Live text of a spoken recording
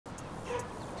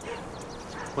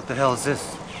What the hell is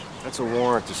this? That's a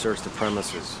warrant to search the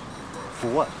premises. For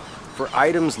what? For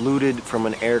items looted from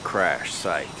an air crash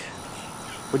site.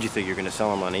 What'd you think, you're gonna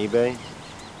sell them on eBay?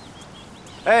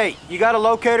 Hey, you got a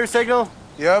locator signal?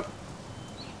 Yep.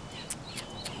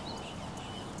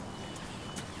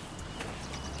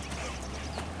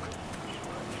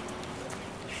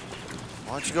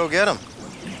 Why don't you go get them?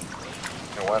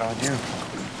 Yeah, why don't you?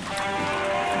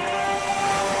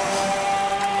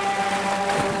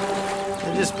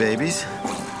 They're just babies.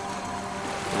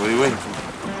 What are you waiting for?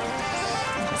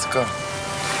 Let's go.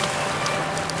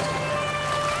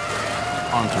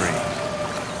 On three.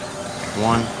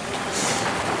 1,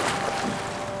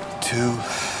 2,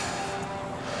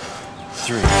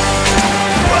 3.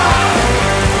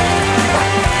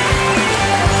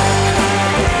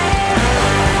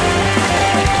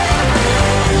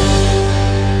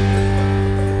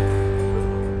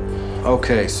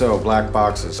 Okay, so black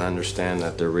boxes. I understand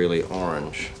that they're really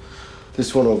orange.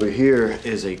 This one over here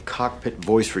is a cockpit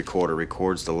voice recorder.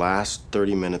 Records the last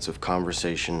 30 minutes of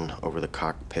conversation over the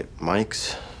cockpit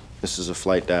mics. This is a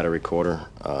flight data recorder.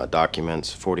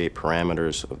 Documents 48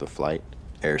 parameters of the flight.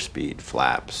 Airspeed,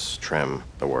 flaps, trim,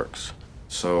 the works.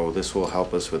 So this will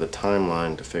help us with a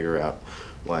timeline to figure out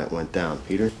why it went down.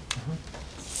 Peter?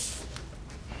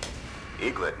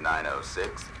 Eaglet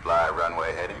 906, fly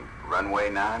runway heading, runway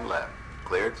 9 left.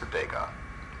 Cleared for takeoff.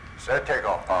 Set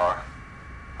takeoff power.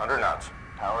 100 knots.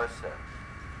 Power is set.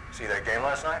 See that game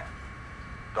last night?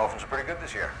 Dolphins are pretty good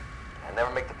this year. I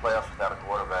never make the playoffs without a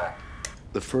quarterback.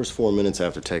 The first 4 minutes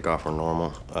after takeoff are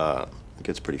normal. It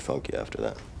gets pretty funky after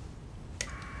that.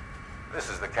 This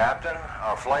is the captain.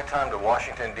 Our flight time to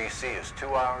Washington, D.C. is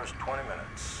 2 hours, 20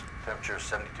 minutes. Temperature is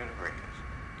 72 degrees.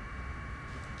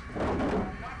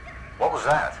 What was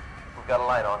that? We've got a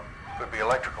light on. Could be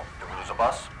electrical. Did we lose a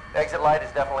bus? Exit light is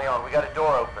definitely on. We got a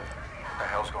door open. What the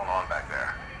hell's going on back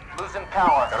there? Losing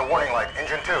power. Got a warning light.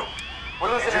 Engine 2. We're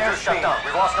losing Engine 2 shut airspeed. down.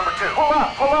 We've lost number 2. Pull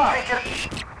up, pull up. Take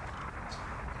it.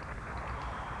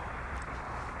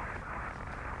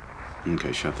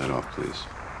 Okay, shut that off, please.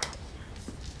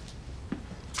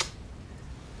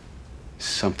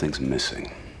 Something's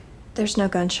missing. There's no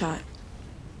gunshot.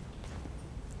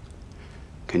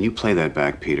 Can you play that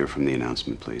back, Peter, from the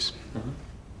announcement, please?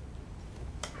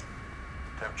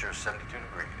 Temperature is 72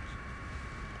 degrees.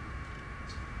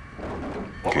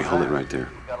 Okay, hold it right there.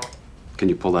 Can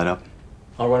you pull that up?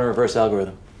 I'll run a reverse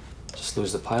algorithm. Just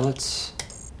lose the pilots.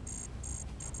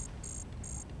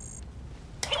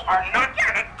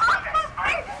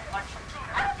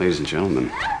 Ladies and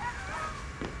gentlemen,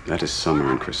 that is Summer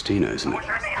and Christina, isn't it?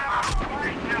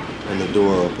 And the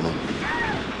door opening.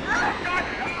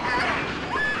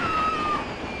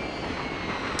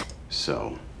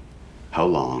 So, how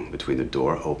long between the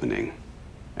door opening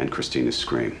and Christina's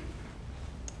scream?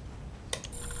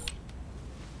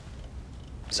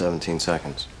 17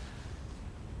 seconds.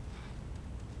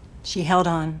 She held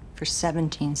on for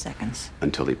 17 seconds.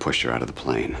 Until he pushed her out of the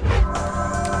plane.